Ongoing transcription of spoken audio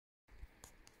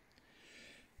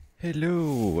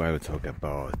Hello, I will talk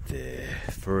about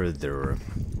further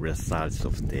results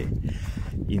of the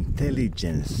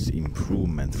intelligence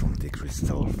improvement from the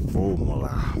crystal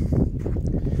formula.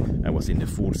 I was in the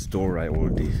food store, I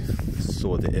already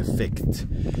saw the effect.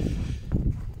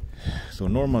 So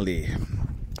normally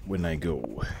when I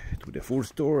go to the food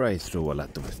store I throw a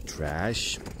lot of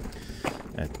trash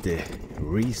at the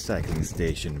recycling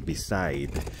station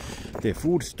beside the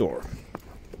food store.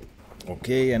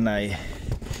 Okay, and I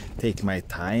take my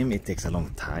time. It takes a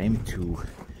long time to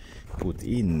put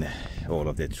in all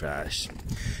of the trash.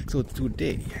 So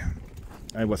today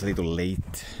I was a little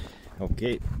late.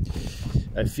 Okay,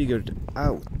 I figured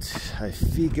out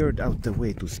the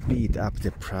way to speed up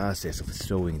the process of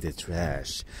throwing the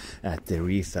trash at the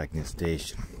recycling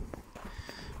station.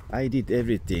 I did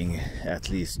everything at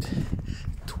least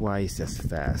twice as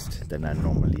fast than I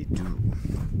normally do.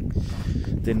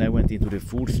 Then I went into the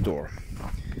food store.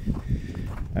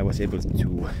 I was able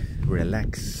to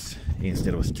relax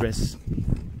instead of stress,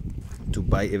 to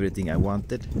buy everything I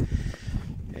wanted,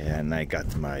 and I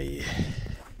got my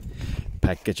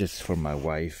packages for my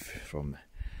wife from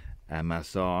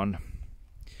Amazon,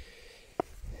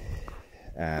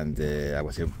 and I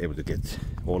was able to get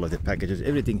all of the packages,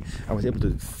 everything. I was able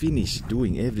to finish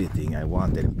doing everything I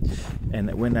wanted,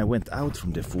 and when I went out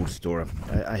from the food store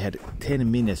I had 10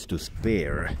 minutes to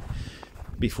spare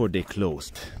before they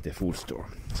closed the food store.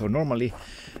 So normally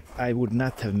I would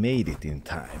not have made it in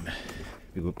time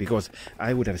because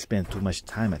I would have spent too much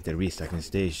time at the recycling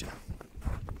station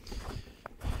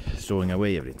throwing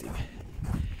away everything.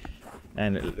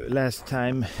 And last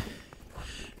time,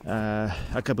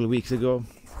 a couple of weeks ago,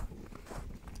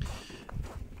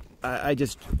 I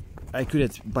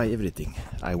couldn't buy everything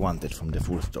I wanted from the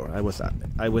food store.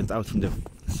 I went out from the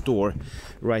store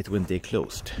right when they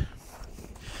closed.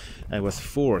 I was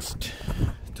forced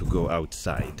to go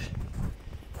outside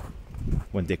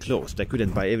when they closed. I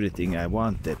couldn't buy everything I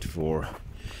wanted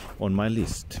on my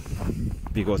list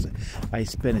because I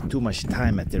spent too much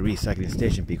time at the recycling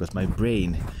station because my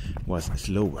brain was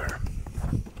slower.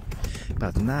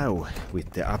 But now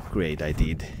with the upgrade I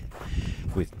did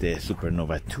with the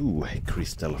Supernova 2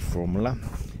 crystal formula,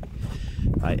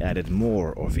 I added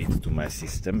more of it to my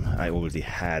system. I already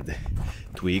had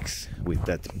tweaks with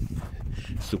that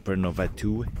Supernova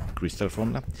 2 crystal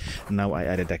formula. Now I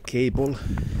added a cable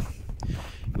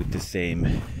with the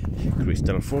same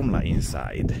crystal formula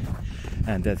inside,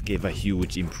 and that gave a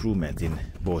huge improvement in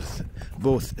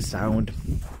both sound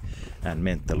and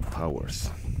mental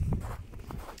powers.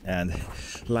 And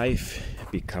life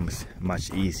becomes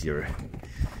much easier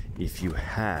if you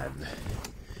have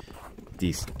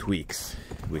these tweaks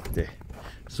with the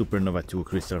Supernova 2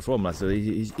 crystal formula. So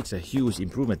it's a huge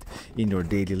improvement in your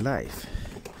daily life,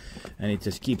 and it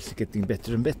just keeps getting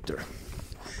better and better.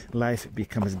 Life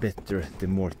becomes better the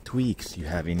more tweaks you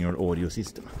have in your audio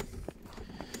system.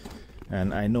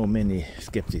 And I know many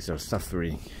skeptics are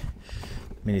suffering.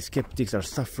 Many skeptics are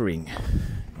suffering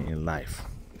in life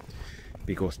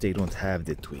because they don't have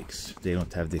the tweaks, they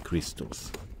don't have the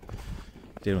crystals,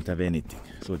 they don't have anything.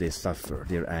 So they suffer,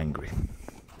 they're angry.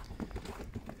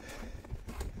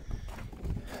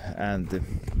 And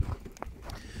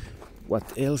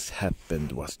what else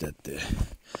happened was that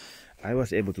I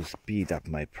was able to speed up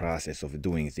my process of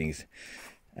doing things.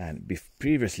 And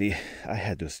previously I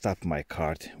had to stop my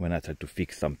cart when I tried to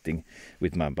fix something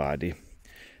with my body.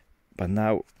 But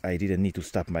now I didn't need to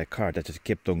stop my cart. I just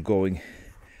kept on going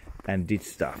and did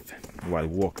stuff while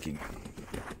walking.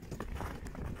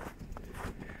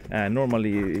 And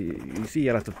normally you see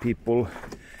a lot of people,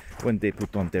 when they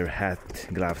put on their hat,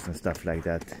 gloves and stuff like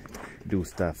that, do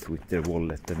stuff with their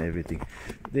wallet and everything,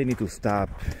 they need to stop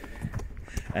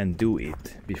and do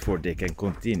it before they can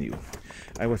continue.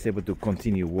 I was able to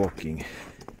continue walking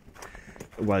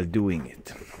while doing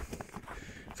it.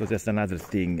 So that's another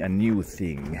thing, a new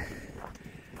thing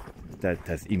that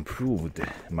has improved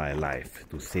my life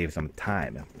to save some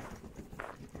time.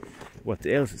 What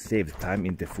else saved time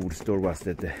in the food store was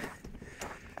that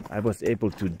I was able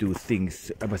to do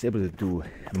things, I was able to do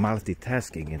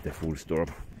multitasking in the food store,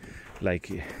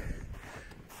 like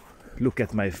look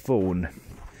at my phone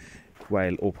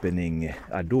while opening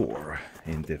a door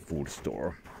in the food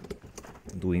store,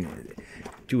 doing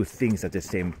two things at the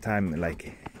same time,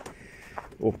 like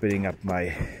opening up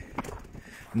my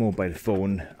mobile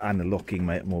phone, unlocking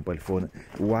my mobile phone,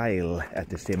 while at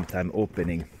the same time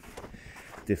opening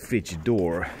the fridge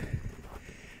door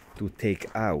to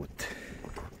take out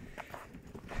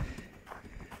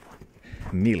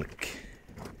milk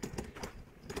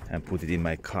and put it in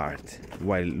my cart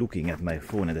while looking at my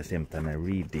phone at the same time and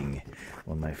reading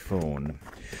on my phone,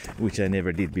 which I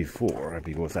never did before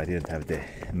because I didn't have the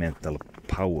mental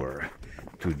power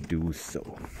to do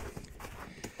so.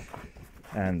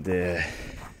 And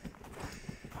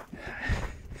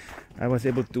I was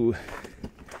able to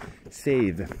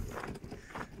save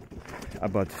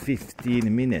about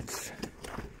 15 minutes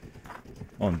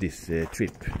on this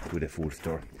trip to the food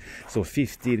store. So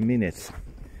 15 minutes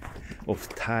of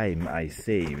time I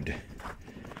saved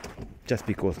just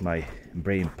because my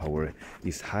brain power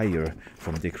is higher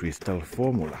from the crystal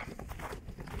formula.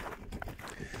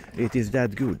 It is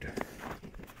that good.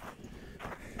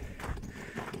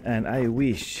 And I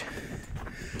wish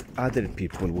other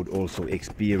people would also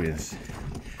experience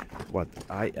what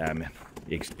I am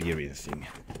experiencing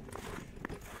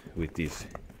with these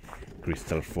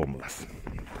crystal formulas.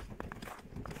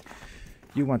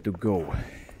 You want to go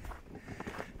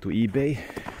to eBay,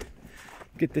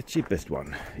 get the cheapest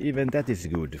one. Even that is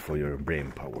good for your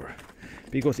brain power,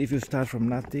 because if you start from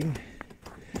nothing,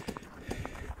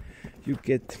 you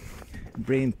get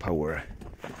brain power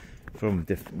from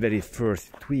the very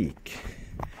first tweak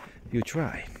you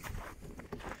try.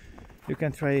 You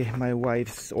can try my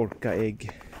wife's orca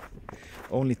egg,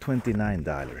 only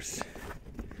 $29.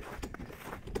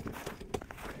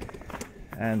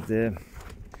 And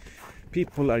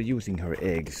people are using her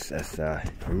eggs as a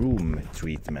room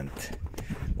treatment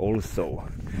also.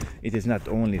 It is not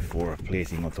only for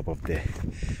placing on top of the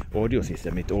audio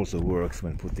system, it also works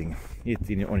when putting it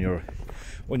in on your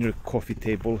coffee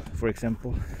table, for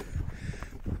example.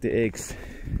 The eggs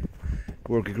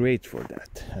work great for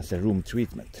that as a room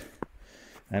treatment,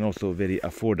 and also very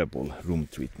affordable room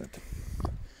treatment.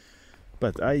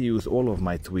 But I use all of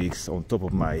my tweaks on top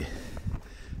of my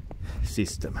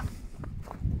system,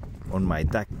 on my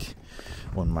DAC,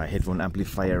 on my headphone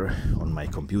amplifier, on my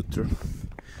computer.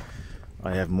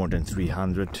 I have more than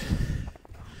 200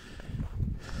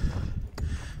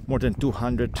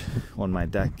 on my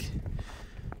DAC,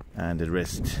 and the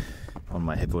rest on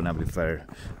my headphone amplifier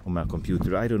on my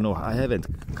computer. I don't know, I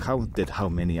haven't counted how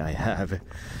many I have.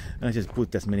 I just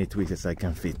put as many tweaks as I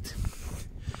can fit.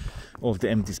 All of the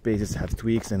empty spaces have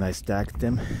tweaks and I stacked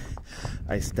them.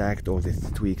 I stacked all the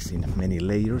tweaks in many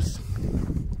layers,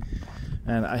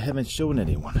 and I haven't shown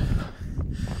anyone.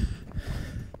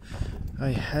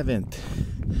 I haven't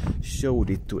showed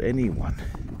it to anyone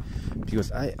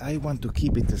because I want to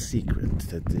keep it a secret,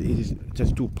 that it is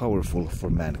just too powerful for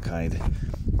mankind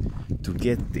to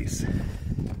get this.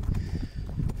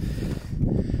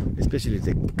 Especially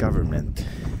the government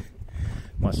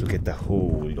wants to get a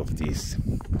hold of these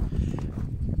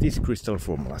crystal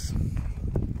formulas.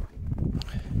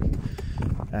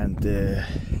 And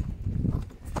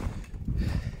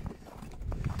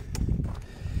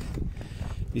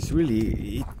it's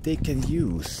really, they can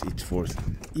use it for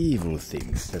evil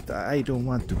things that I don't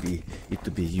want it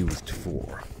to be used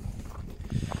for.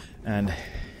 And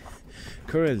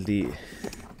currently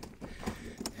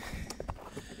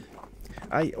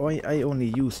I only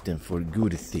use them for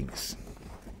good things,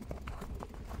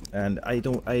 and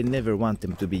I never want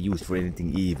them to be used for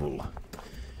anything evil.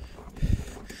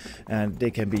 And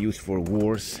they can be used for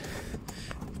wars,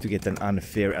 to get an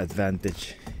unfair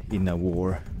advantage in a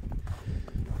war.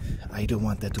 I don't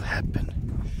want that to happen.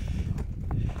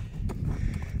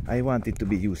 I want it to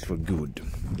be used for good,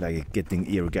 like getting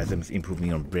orgasms, improving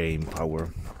your brain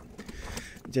power.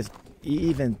 Just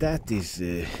even that is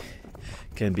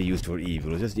can be used for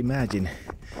evil. Just imagine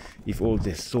if all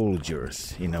the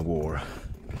soldiers in a war,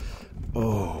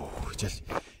 just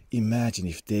imagine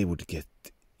if they would get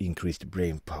increased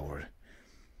brain power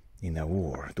in a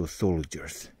war, those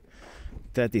soldiers.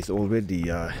 That is already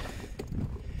a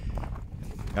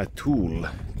tool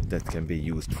that can be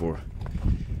used for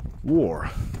war.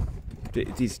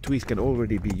 These tweaks can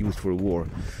already be used for war,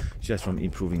 just from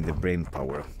improving the brain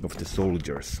power of the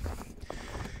soldiers.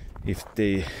 If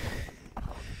they,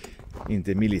 in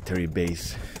the military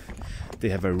base, they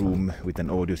have a room with an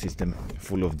audio system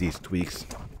full of these tweaks,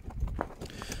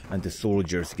 and the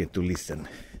soldiers get to listen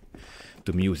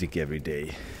to music every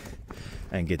day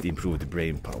and get improved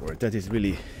brain power. That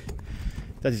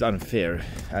is unfair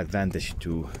advantage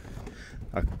to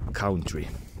a country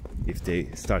if they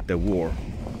start a war.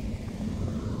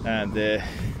 And the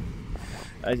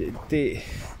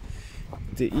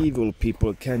evil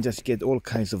people can just get all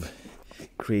kinds of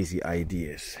crazy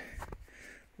ideas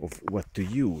of what to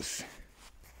use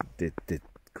the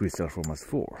crystal formulas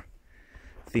for.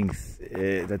 Things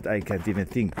that I can't even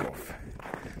think of.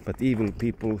 But evil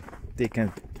people, they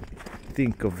can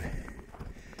think of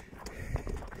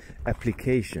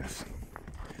applications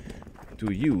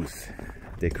to use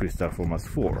the crystal formulas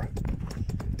for,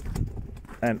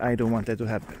 and I don't want that to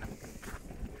happen.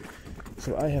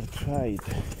 So I have tried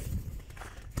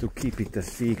to keep it a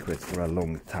secret for a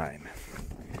long time.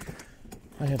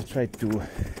 I have tried to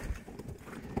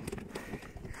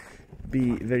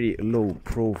be very low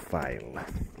profile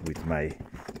with my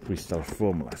crystal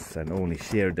formulas and only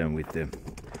share them with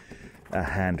a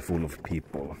handful of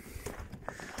people.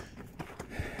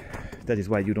 That is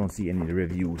why you don't see any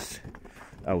reviews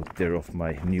out there of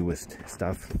my newest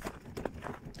stuff.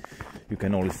 You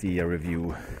can only see a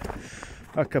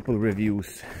couple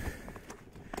reviews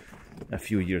a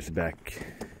few years back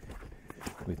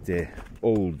with the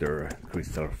older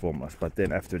crystal formulas, but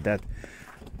then after that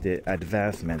the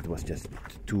advancement was just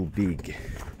too big,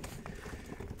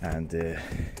 and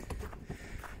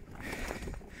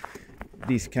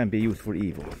these can be used for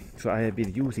evil. So I have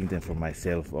been using them for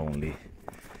myself only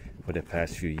for the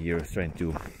past few years, trying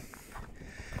to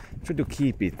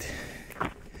keep it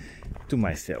to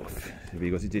myself,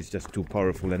 because it is just too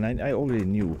powerful. And I already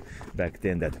knew back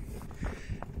then that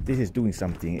this is doing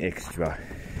something extra,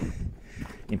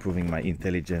 improving my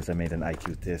intelligence. I made an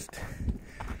IQ test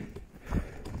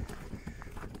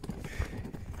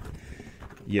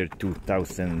year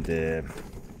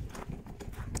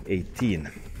 2018.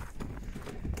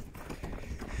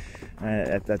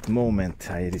 At that moment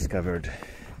I discovered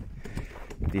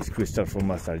these crystal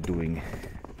formulas are doing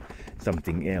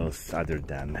something else other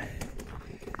than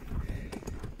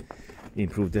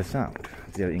improve the sound.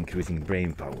 They are increasing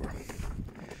brain power.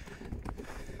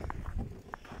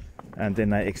 And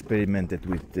then I experimented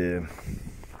with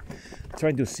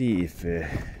trying to see if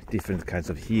different kinds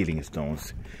of healing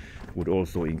stones would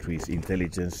also increase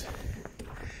intelligence.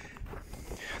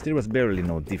 There was barely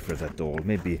no difference at all,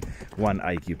 maybe 1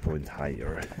 IQ point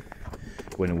higher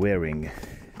when wearing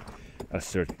a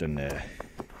certain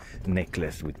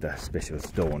necklace with a special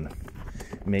stone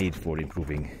made for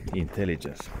improving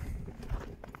intelligence.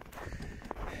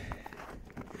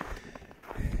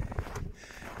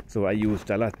 So I bought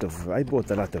a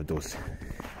lot of those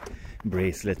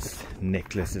bracelets,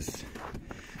 necklaces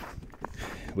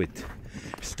with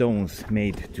stones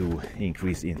made to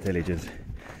increase intelligence.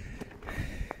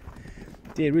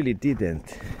 They really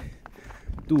didn't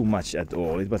do much at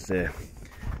all. It was 1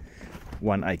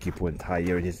 IQ point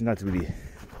higher. It is not really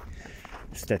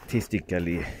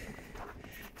statistically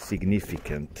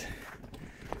significant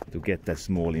to get that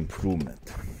small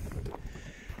improvement.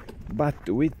 But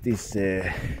with these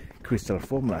crystal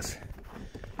formulas,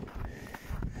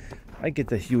 I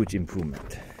get a huge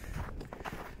improvement,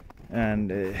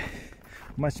 and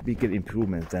much bigger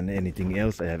improvement than anything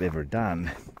else I have ever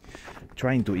done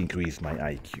trying to increase my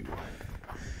IQ.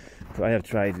 So I have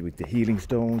tried with the healing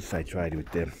stones, I tried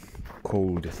with the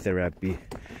cold therapy,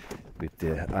 with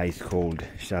the ice cold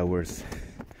showers,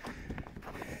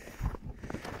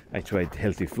 I tried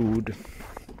healthy food,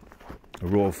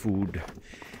 raw food,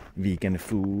 vegan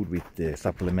food with the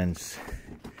supplements,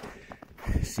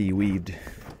 seaweed.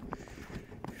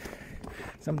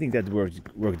 Something that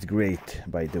worked great,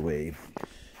 by the way,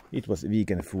 it was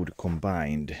vegan food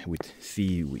combined with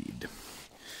seaweed,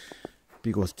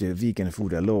 because the vegan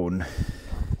food alone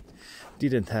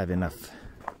didn't have enough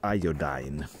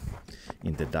iodine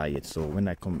in the diet. So when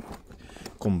I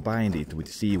combined it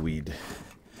with seaweed,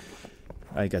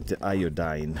 I got the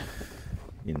iodine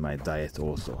in my diet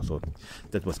also. So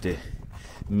that was the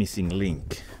missing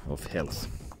link of health.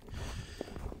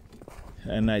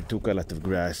 And I took a lot of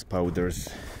grass powders,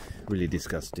 really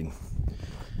disgusting.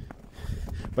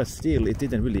 But still, it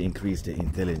didn't really increase the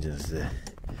intelligence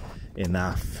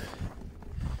enough,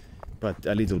 but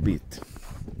a little bit.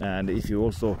 And if you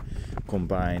also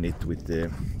combine it with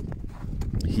the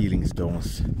healing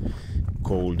stones,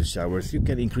 cold showers, you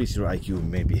can increase your IQ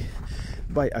maybe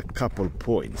by a couple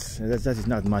points. That is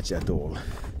not much at all.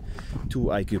 2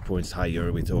 IQ points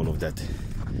higher with all of that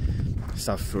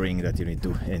suffering that you need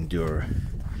to endure,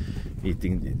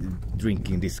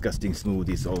 drinking disgusting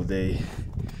smoothies all day,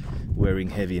 wearing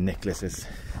heavy necklaces,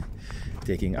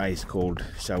 taking ice cold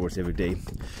showers every day.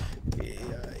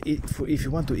 If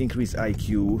you want to increase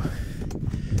IQ,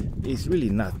 it's really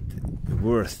not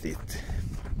worth it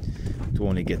to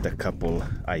only get a couple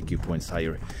IQ points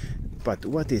higher. But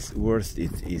what is worth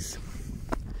it is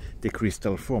the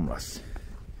crystal formulas.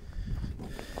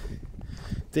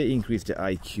 They increase the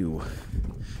IQ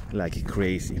like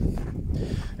crazy,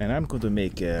 and I'm going to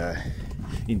make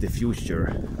in the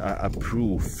future a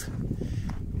proof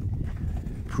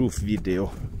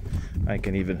video. I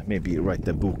can even maybe write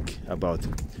a book about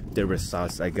the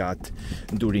results I got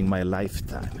during my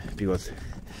lifetime, because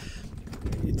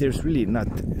there's really not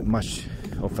much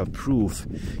of a proof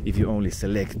if you only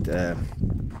select a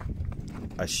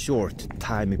short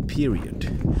time period.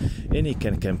 Any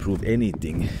can prove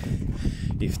anything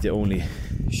if they only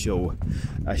show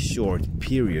a short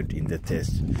period in the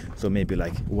test. So maybe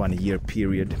like 1 year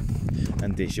period,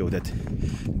 and they show that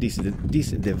this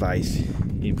device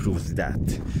improves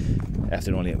that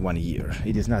after only 1 year.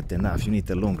 It is not enough. You need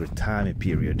a longer time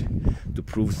period to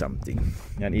prove something.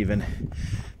 And even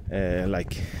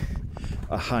like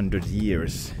 100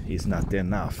 years is not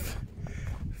enough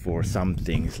for some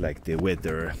things like the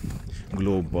weather,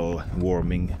 global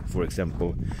warming, for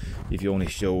example. If you only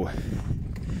show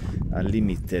a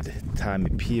limited time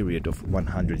period of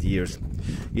 100 years,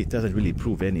 it doesn't really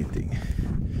prove anything.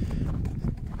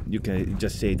 You can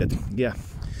just say that, yeah,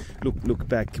 look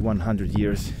back 100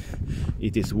 years,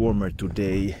 it is warmer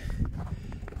today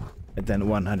than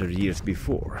 100 years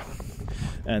before.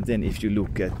 And then if you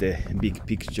look at the big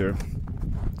picture,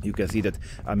 you can see that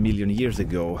 1 million years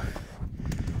ago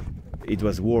it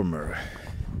was warmer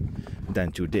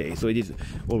than today. So it is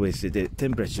always the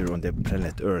temperature on the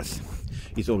planet Earth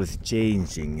is always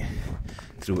changing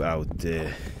throughout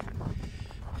the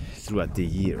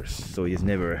years. So it is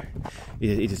never,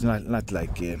 it is not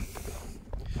like it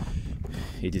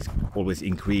is always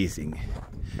increasing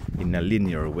in a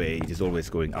linear way. It is always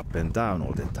going up and down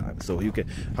all the time. So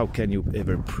how can you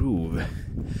ever prove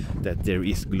that there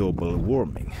is global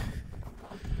warming?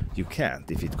 You can't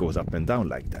if it goes up and down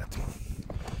like that.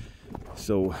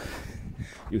 So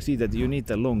you see that you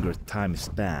need a longer time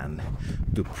span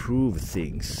to prove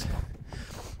things.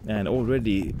 And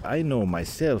already I know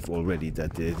myself already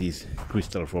that these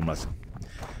crystal formulas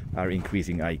are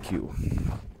increasing IQ,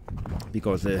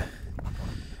 because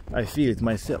I feel it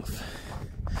myself.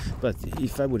 But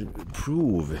if I would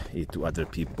prove it to other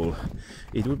people,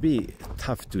 it would be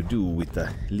tough to do with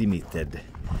a limited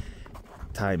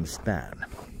time span.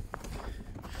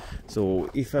 So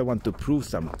if I want to prove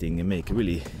something and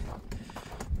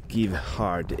give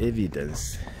hard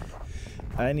evidence,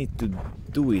 I need to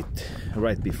do it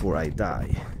right before I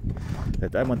die.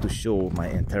 That I want to show my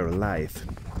entire life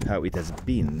how it has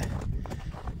been,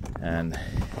 and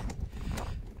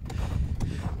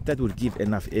that would give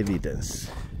enough evidence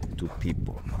to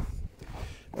people.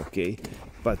 Okay,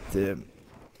 but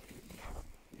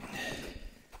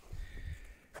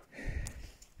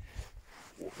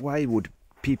why would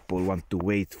people want to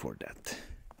wait for that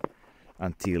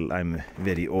until I'm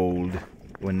very old,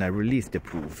 when I release the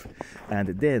proof, and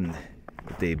then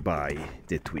they buy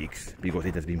the tweaks because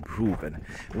it has been proven?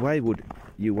 Why would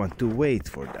you want to wait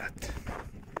for that?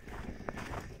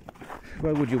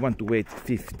 Why would you want to wait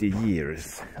 50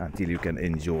 years until you can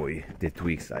enjoy the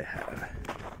tweaks I have?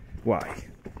 Why?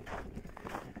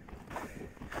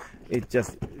 It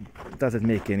just doesn't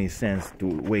make any sense to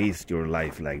waste your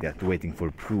life like that, waiting for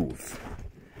proof,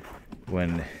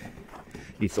 when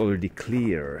it's already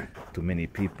clear to many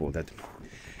people that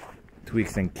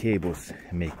tweaks and cables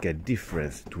make a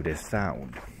difference to the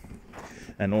sound.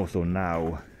 And also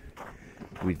now,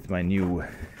 with my new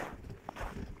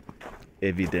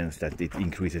evidence that it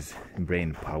increases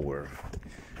brain power,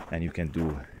 and you can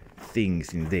do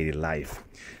things in daily life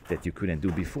that you couldn't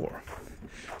do before.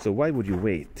 So why would you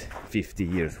wait 50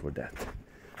 years for that,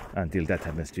 until that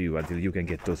happens to you, until you can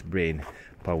get those brain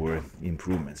power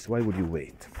improvements? Why would you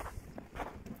wait?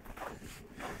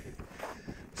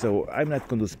 So I'm not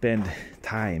going to spend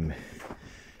time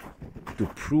to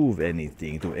prove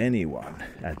anything to anyone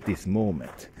at this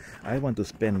moment. I want to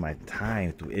spend my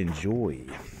time to enjoy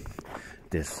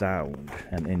the sound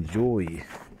and enjoy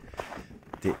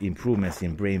the improvements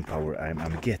in brain power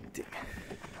I'm getting.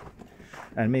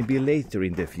 And maybe later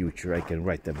in the future I can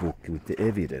write a book with the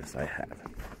evidence I have.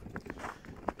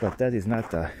 But that is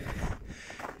not a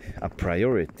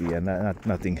priority, and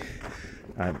nothing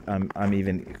I'm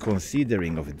even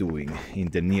considering of doing in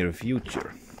the near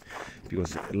future,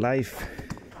 because life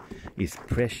is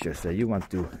precious, and you want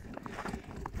to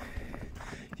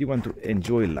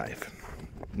enjoy life,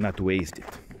 not waste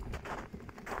it.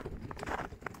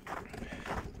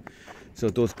 So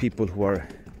those people who are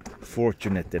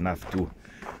fortunate enough to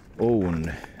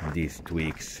own these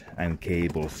tweaks and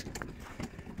cables,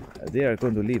 they are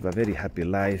going to live a very happy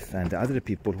life, and the other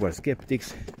people who are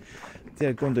skeptics, they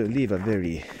are going to live a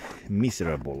very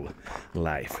miserable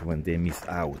life when they miss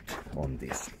out on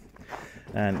this.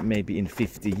 And maybe in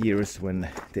 50 years, when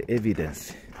the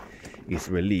evidence is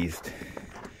released,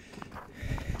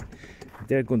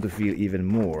 they're going to feel even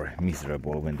more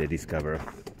miserable when they discover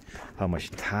how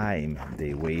much time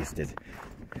they wasted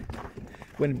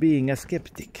when being a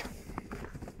skeptic.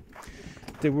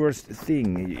 The worst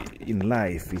thing in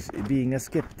life is being a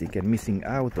skeptic and missing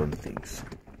out on things.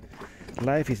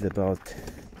 Life is about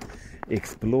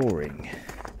exploring,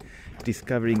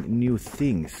 discovering new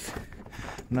things,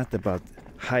 not about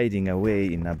hiding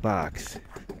away in a box,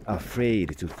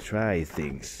 afraid to try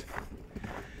things,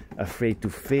 afraid to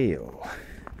fail.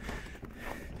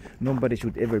 Nobody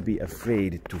should ever be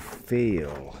afraid to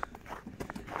fail.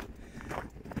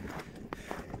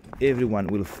 Everyone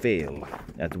will fail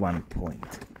at one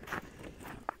point.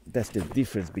 That's the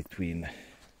difference between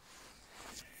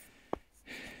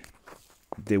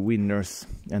the winners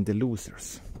and the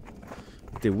losers.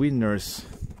 The winners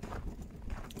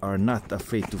are not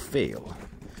afraid to fail.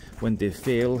 When they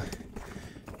fail,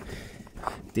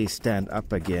 they stand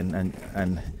up again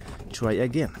and try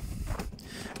again.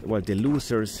 While the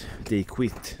losers, they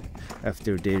quit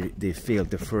after they failed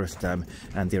the first time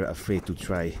and they're afraid to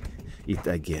try it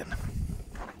again.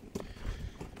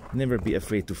 Never be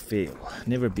afraid to fail.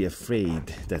 Never be afraid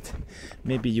that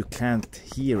maybe you can't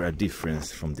hear a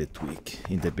difference from the tweak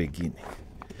in the beginning.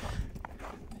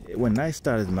 When I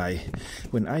started my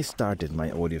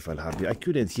audiophile hobby, I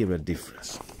couldn't hear a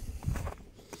difference.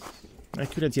 I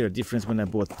couldn't hear a difference when I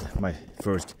bought my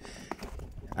first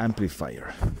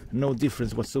amplifier. No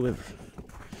difference whatsoever.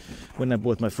 When I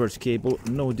bought my first cable,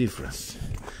 no difference.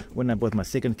 When I bought my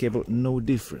second cable, no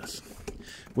difference.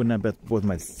 When I bought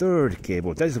my third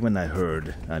cable, that is when I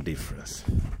heard a difference.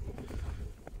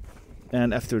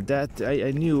 And after that,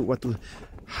 I knew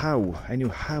how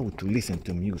to listen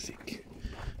to music,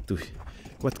 to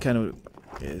what kind of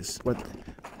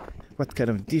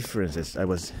differences I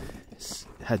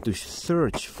had to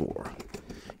search for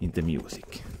in the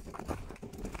music.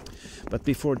 But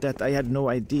before that, I had no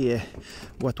idea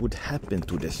what would happen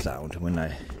to the sound when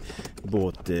I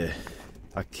bought a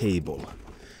cable.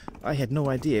 I had no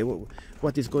idea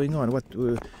what is going on,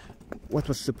 what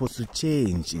was supposed to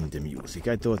change in the music.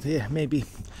 I thought, maybe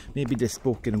the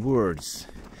spoken words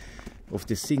of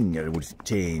the singer would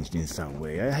change in some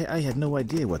way. I had no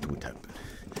idea what would happen.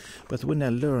 But when I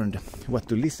learned what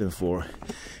to listen for,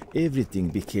 everything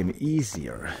became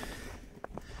easier.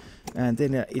 And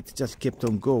then it just kept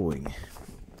on going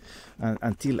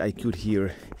until I could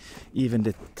hear even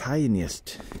the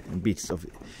tiniest bits of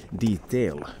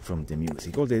detail from the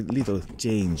music, all the little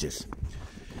changes.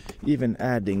 Even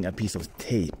adding a piece of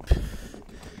tape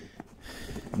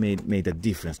made a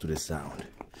difference to the sound.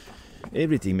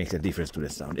 Everything makes a difference to the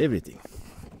sound, everything.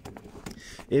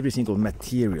 Every single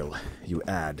material you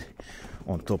add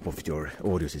on top of your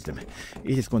audio system,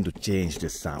 it is going to change the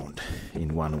sound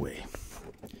in one way.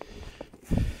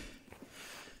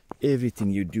 Everything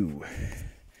you do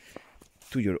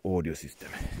to your audio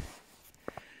system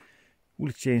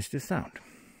will change the sound.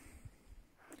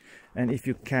 And if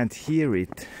you can't hear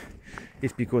it,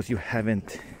 it's because you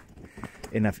haven't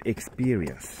enough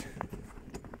experience.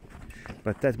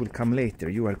 But that will come later.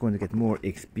 You are going to get more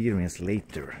experience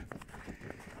later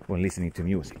when listening to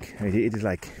music. It is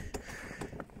like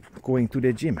going to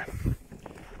the gym.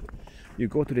 You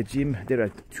go to the gym, there are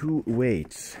two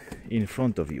weights in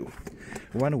front of you.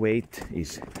 One weight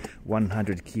is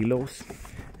 100 kilos,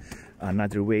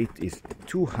 another weight is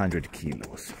 200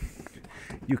 kilos.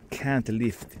 You can't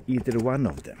lift either one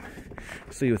of them,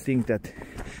 so you think that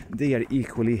they are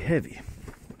equally heavy.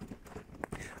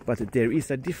 But there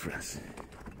is a difference.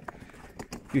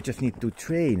 You just need to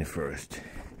train first,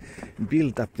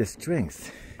 build up the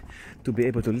strength to be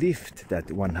able to lift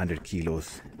that 100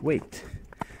 kilos weight.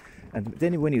 And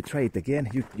then when you try it again,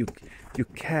 you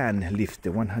can lift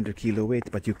the 100 kilo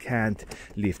weight, but you can't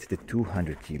lift the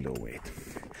 200 kilo weight.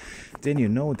 Then you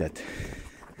know that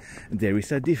there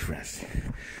is a difference.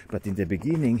 But in the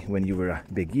beginning, when you were a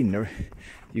beginner,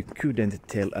 you couldn't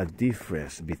tell a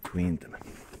difference between them.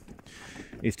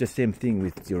 It's the same thing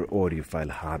with your audiophile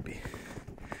hobby.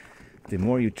 The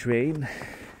more you train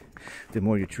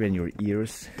your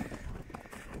ears,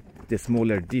 the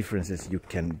smaller differences you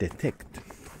can detect.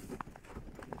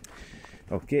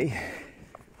 Okay,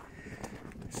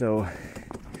 so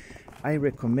I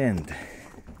recommend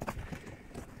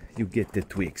you get the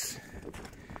tweaks.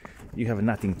 You have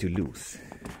nothing to lose.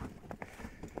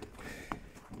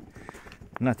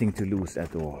 Nothing to lose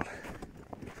at all.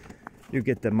 You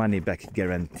get the money back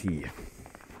guarantee.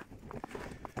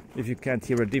 If you can't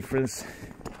hear a difference,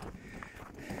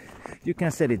 you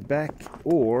can sell it back,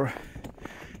 or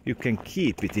you can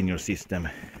keep it in your system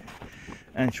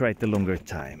and try it a longer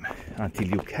time until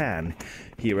you can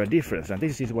hear a difference. And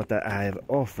this is what I have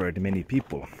offered many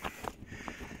people.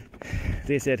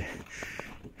 They said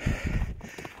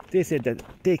that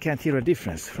they can't hear a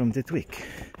difference from the tweak.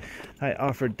 I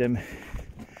offered them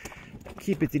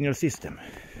keep it in your system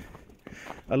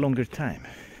a longer time.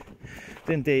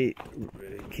 Then they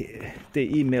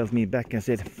emailed me back and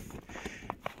said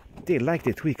they like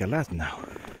the tweak a lot now,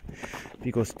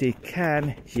 because they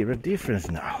can hear a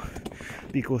difference now,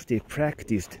 because they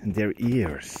practiced their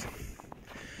ears.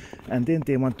 And then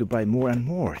they want to buy more and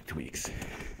more tweaks.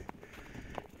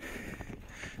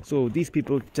 So these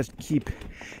people just keep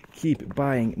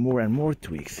buying more and more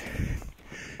tweaks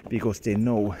because they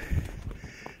know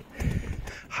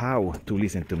how to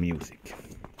listen to music.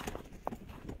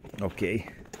 Okay,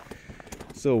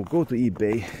 so go to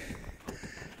eBay,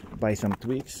 buy some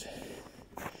tweaks,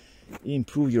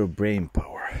 improve your brain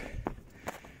power.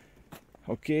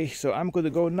 Okay, so I'm gonna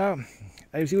go now.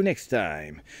 I'll see you next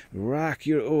time. Rock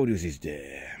your audio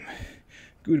system.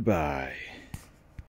 Goodbye.